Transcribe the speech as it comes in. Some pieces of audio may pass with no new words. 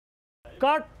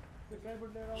cut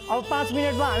अब 5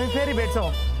 मिनेटमा हामी फेरि भेट्छौँ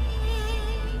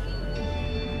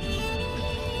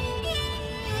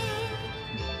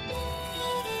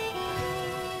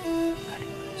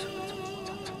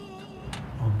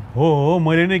हो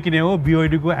मैले नै किने हो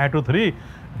BYD को ATTO 3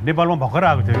 नेपालमा भर्खर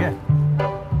आएको थियो क्या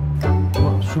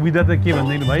सुविधा त के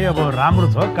भन्दैन भाइ अब राम्रो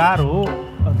छ कार हो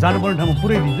जानुपर्ने ठाउँमा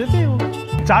पुरै दिन्छ त्यही हो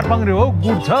 4 पाङ्ग्रे हो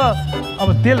गुड छ अब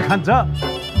तेल खान्छ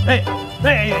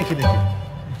एकछिन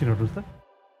हट्नुहोस् त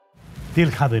तेल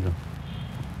खाँदैन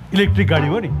इलेक्ट्रिक गाडी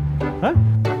हो नि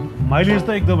माइलेज त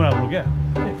एकदम राम्रो क्या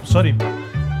सरी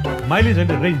माइलेज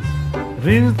होइन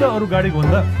रेन्ज त अरू गाडीको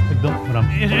भन्दा एकदम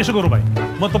राम्रो यसो गरौँ भाइ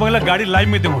म तपाईँलाई गाडी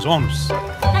लाइभमै देखाउँछु आउनुहोस्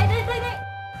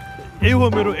यही हो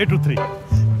मेरो ATTO 3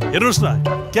 हेर्नुहोस् न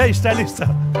क्या स्टाइलिस छ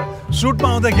सुटमा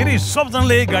आउँदाखेरि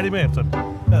सबजनाले यही गाडीमा हेर्छन्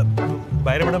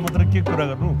बाहिरबाट मात्र के कुरा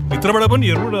गर्नु भित्रबाट पनि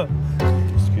हेर्नु न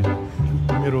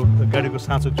मेरो गाडीको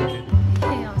साँचो चुके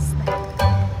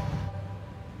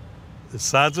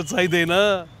साँचो चाहिँदैन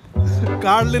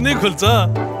कार्डले नै खोल्छ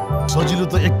सजिलो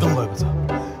त एकदम भएको छ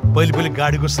पहिले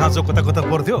गाडीको साँचो कता कता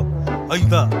पर्थ्यो अहिले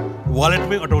त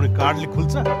वालेटमै अटाउने कार्डले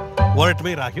खुल्छ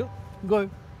वालेटमै राख्यो गयो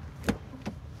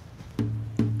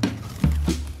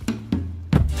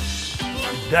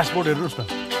ड्यासबोर्ड हेर्नुहोस् न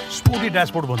स्पोर्टी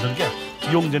ड्यासबोर्ड भन्छन् क्या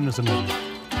यङ जेनेरेसनले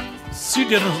सिट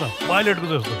हेर्नुहोस् न पाइलटको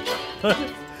जस्तो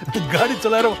गाडी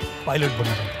चलाएर पाइलट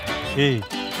बनिन्छ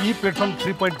यी प्लेटफर्म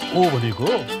 3.0 भनेको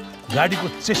गाडीको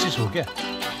चेसिस हो क्या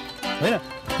होइन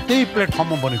त्यही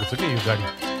प्लेटफर्ममा बनेको छ क्या यो गाडी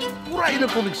पुरा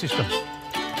इलेक्ट्रोनिक सिस्टम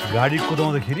गाडी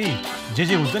कुदाउँदाखेरि जे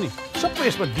हुन्छ नि सबै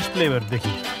यसमा डिस्प्ले भएर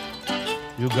देखिन्छ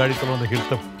यो गाडी चलाउँदाखेरि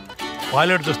त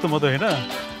पाइलट जस्तो मात्रै होइन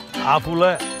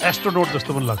आफूलाई एस्ट्रोनोट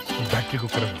जस्तो पनि लाग्छ ब्याट्रीको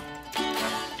कुरा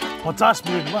 50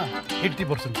 मिनटमा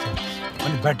 80% छ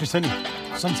अनि ब्याट्री छ नि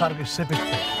संसारकै सेफेस्ट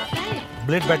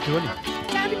ब्लेड ब्याट्री हो नि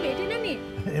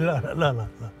ल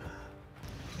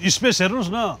स्पेस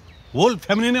हेर्नुहोस् न होल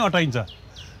फ्यामिली नै अटाइन्छ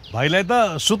भाइलाई त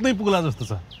सुत्नै पुग्ला जस्तो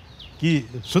छ कि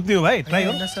सुत्ने हो भाइ ट्राई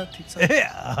हो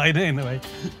होइन भाइ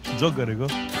जोक गरेको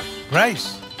प्राइस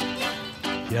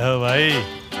क्या हो भाइ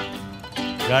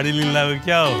गाडी लिन लाग्यो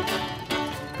क्या हो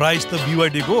प्राइस त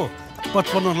BYD को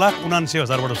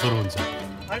 55,79,000बाट सुरु हुन्छ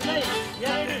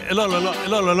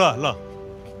ल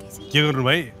के गर्नु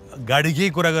भाइ गाडीकै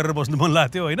कुरा गरेर बस्नु मन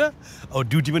लाग्थ्यो होइन अब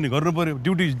ड्युटी पनि गर्नु पर्यो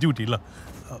ड्युटी ल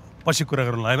पछि कुरा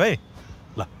गर्नु ल है भाइ